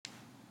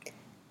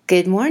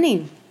Good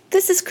morning.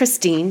 This is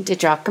Christine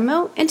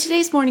DiGiacomo, and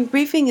today's morning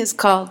briefing is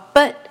called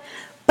But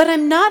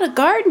I'm not a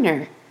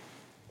gardener.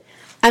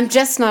 I'm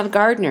just not a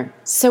gardener,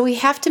 so we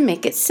have to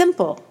make it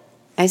simple,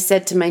 I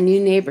said to my new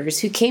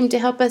neighbors who came to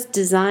help us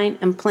design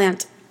and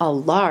plant a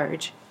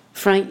large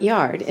front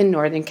yard in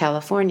Northern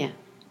California.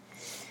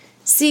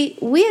 See,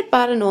 we had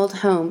bought an old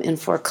home in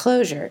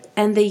foreclosure,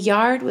 and the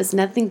yard was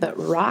nothing but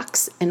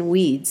rocks and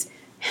weeds,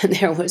 and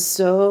there was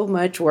so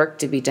much work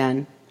to be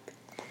done.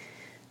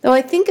 Though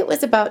I think it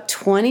was about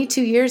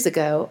 22 years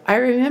ago, I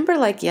remember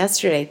like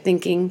yesterday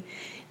thinking,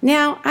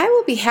 now I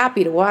will be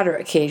happy to water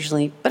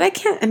occasionally, but I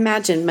can't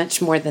imagine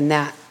much more than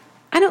that.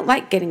 I don't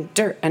like getting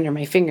dirt under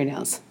my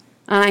fingernails.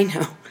 I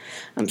know,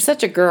 I'm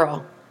such a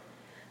girl.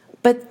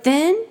 But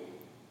then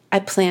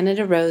I planted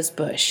a rose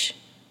bush.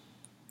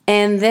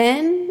 And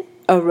then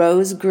a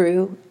rose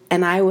grew,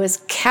 and I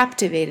was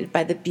captivated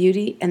by the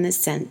beauty and the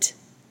scent.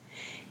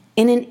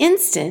 In an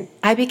instant,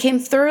 I became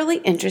thoroughly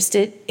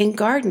interested in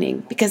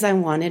gardening because I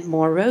wanted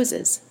more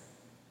roses,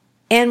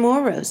 and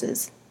more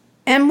roses,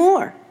 and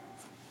more.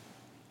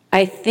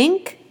 I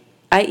think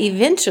I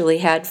eventually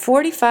had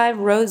 45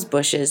 rose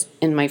bushes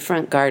in my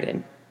front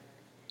garden.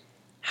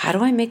 How do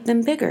I make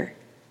them bigger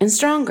and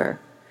stronger?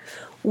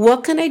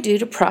 What can I do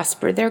to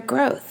prosper their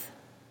growth?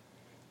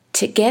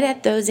 To get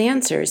at those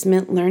answers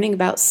meant learning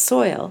about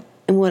soil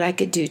and what I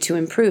could do to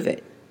improve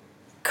it.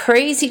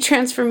 Crazy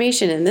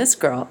transformation in this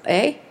girl,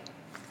 eh?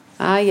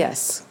 Ah,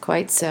 yes,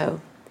 quite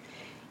so.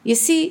 You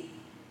see,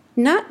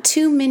 not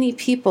too many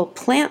people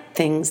plant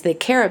things they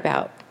care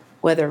about,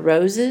 whether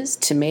roses,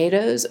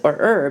 tomatoes, or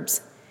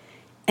herbs,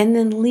 and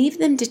then leave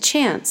them to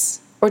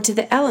chance or to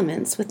the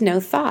elements with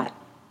no thought.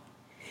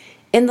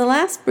 In the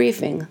last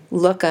briefing,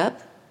 Look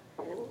Up,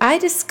 I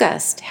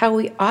discussed how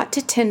we ought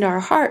to tend our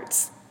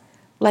hearts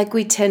like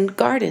we tend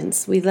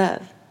gardens we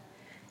love,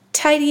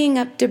 tidying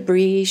up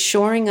debris,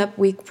 shoring up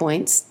weak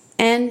points,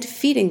 and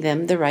feeding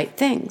them the right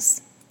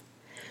things.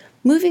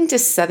 Moving to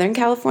Southern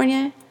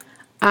California,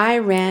 I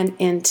ran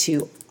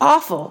into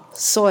awful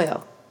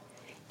soil.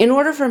 In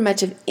order for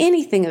much of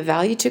anything of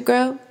value to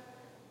grow,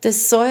 the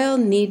soil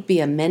need be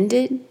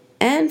amended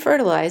and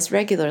fertilized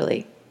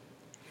regularly.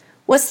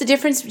 What's the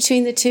difference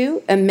between the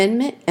two,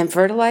 amendment and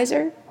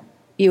fertilizer,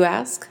 you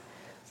ask?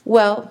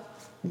 Well,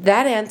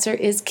 that answer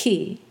is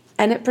key,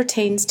 and it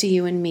pertains to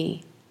you and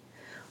me.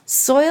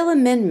 Soil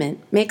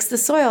amendment makes the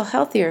soil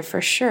healthier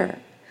for sure,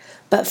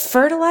 but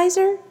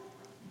fertilizer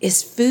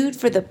is food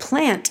for the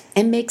plant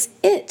and makes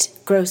it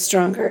grow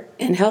stronger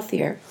and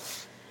healthier.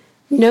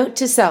 Note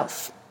to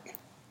self,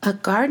 a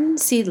garden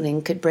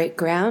seedling could break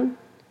ground,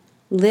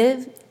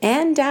 live,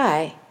 and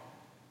die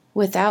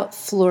without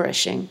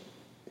flourishing.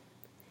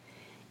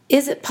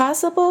 Is it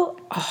possible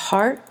a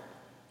heart,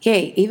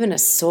 yea, even a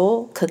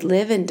soul, could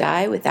live and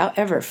die without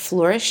ever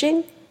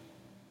flourishing?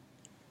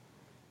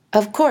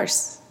 Of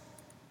course,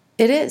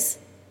 it is.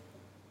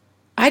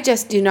 I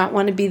just do not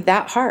want to be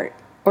that heart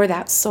or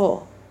that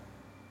soul.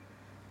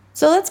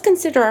 So let's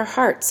consider our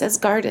hearts as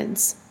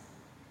gardens.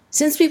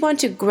 Since we want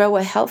to grow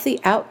a healthy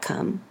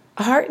outcome,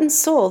 a heart and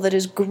soul that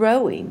is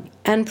growing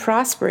and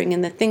prospering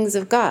in the things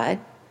of God,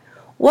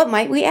 what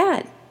might we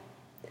add?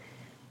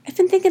 I've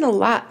been thinking a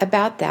lot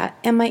about that,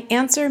 and my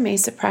answer may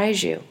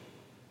surprise you.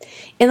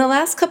 In the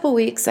last couple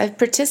weeks, I've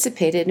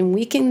participated in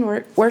weekend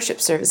worship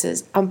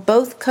services on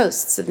both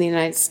coasts of the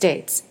United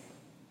States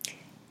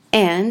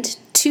and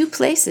 2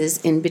 places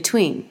in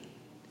between.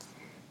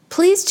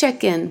 Please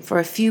check in for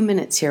a few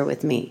minutes here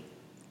with me.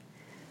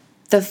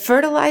 The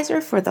fertilizer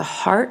for the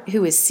heart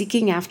who is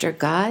seeking after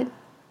God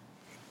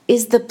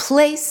is the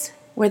place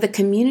where the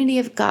community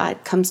of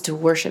God comes to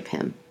worship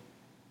Him.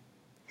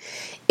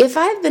 If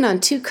I've been on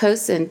 2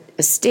 coasts and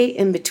a state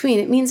in between,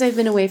 it means I've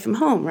been away from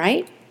home,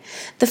 right?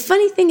 The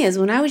funny thing is,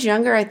 when I was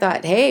younger, I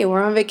thought, hey,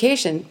 we're on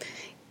vacation.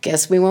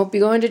 Guess we won't be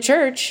going to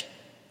church.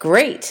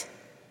 Great.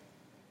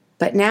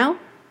 But now,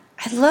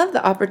 I love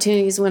the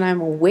opportunities when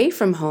I'm away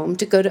from home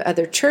to go to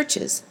other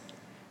churches,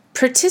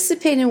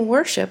 participate in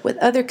worship with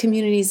other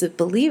communities of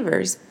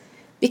believers,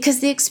 because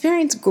the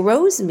experience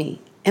grows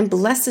me and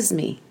blesses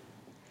me.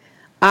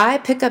 I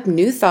pick up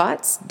new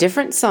thoughts,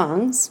 different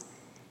songs,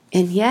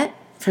 and yet,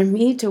 for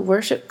me to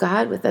worship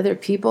God with other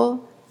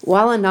people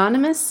while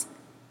anonymous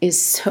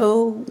is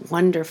so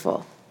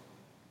wonderful.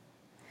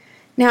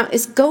 Now,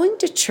 is going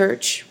to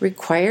church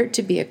required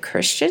to be a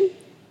Christian?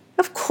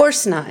 Of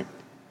course not.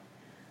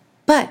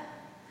 But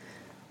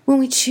when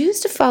we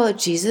choose to follow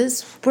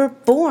Jesus, we're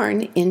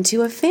born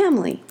into a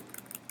family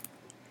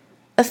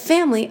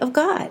of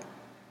God.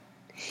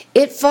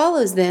 It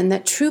follows then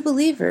that true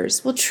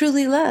believers will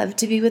truly love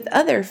to be with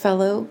other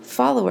fellow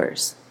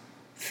followers,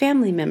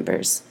 family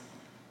members.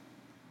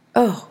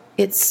 Oh,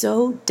 it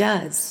so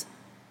does.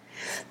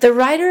 The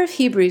writer of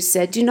Hebrews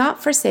said, "Do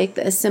not forsake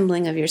the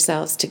assembling of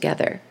yourselves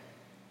together."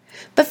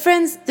 But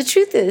friends, the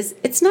truth is,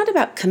 it's not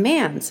about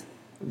commands,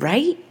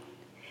 right?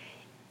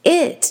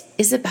 It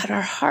is about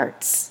our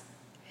hearts.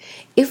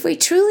 If we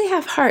truly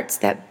have hearts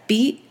that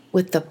beat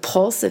with the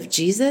pulse of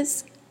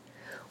Jesus,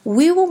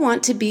 we will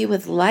want to be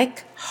with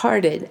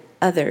like-hearted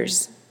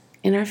others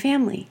in our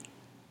family.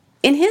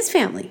 in His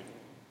family.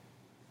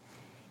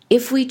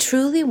 If we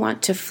truly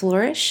want to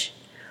flourish,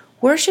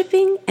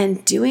 worshiping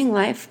and doing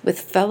life with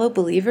fellow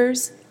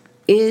believers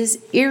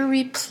is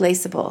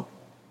irreplaceable.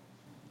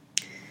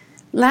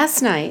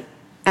 Last night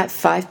at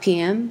 5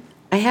 p.m.,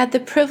 I had the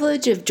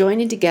privilege of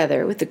joining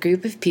together with a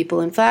group of people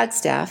in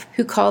Flagstaff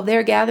who call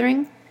their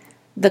gathering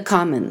the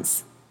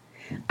Commons.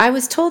 I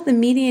was told the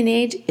median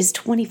age is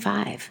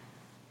 25.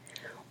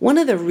 One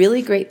of the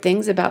really great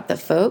things about the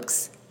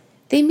folks,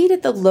 they meet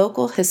at the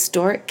local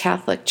historic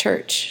Catholic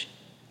church.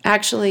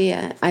 Actually,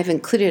 I've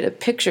included a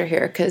picture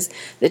here because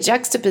the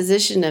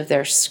juxtaposition of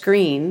their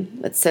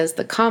screen that says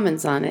the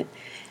Commons on it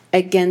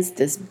against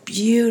this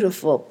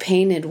beautiful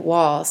painted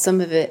wall,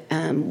 some of it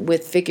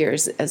with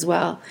figures as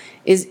well,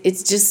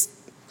 it's just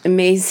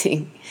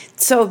amazing.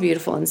 It's so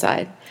beautiful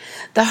inside.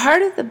 The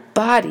heart of the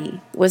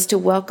body was to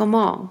welcome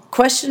all,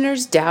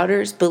 questioners,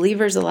 doubters,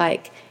 believers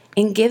alike,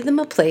 and give them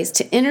a place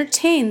to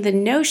entertain the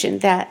notion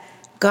that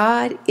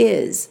God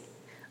is,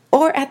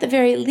 or at the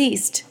very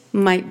least,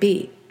 might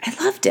be. I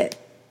loved it.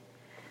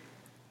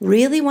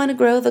 Really want to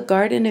grow the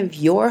garden of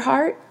your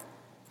heart?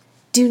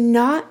 Do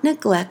not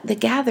neglect the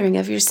gathering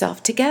of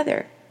yourself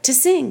together to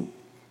sing,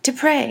 to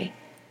pray,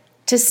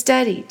 to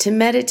study, to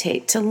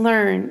meditate, to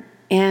learn,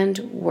 and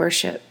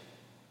worship.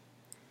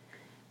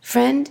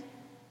 Friend,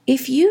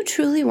 if you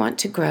truly want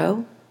to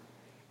grow,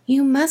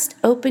 you must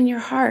open your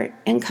heart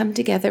and come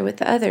together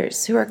with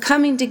others who are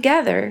coming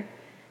together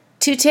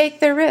to take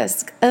the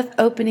risk of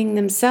opening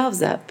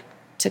themselves up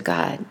to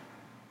God.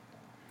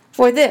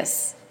 For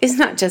this is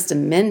not just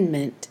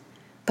amendment,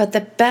 but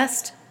the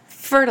best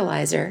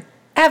fertilizer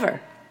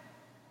ever.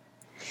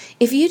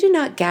 If you do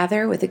not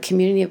gather with a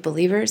community of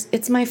believers,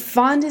 it's my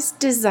fondest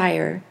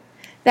desire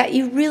that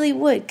you really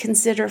would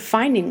consider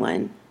finding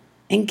one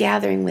and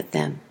gathering with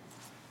them.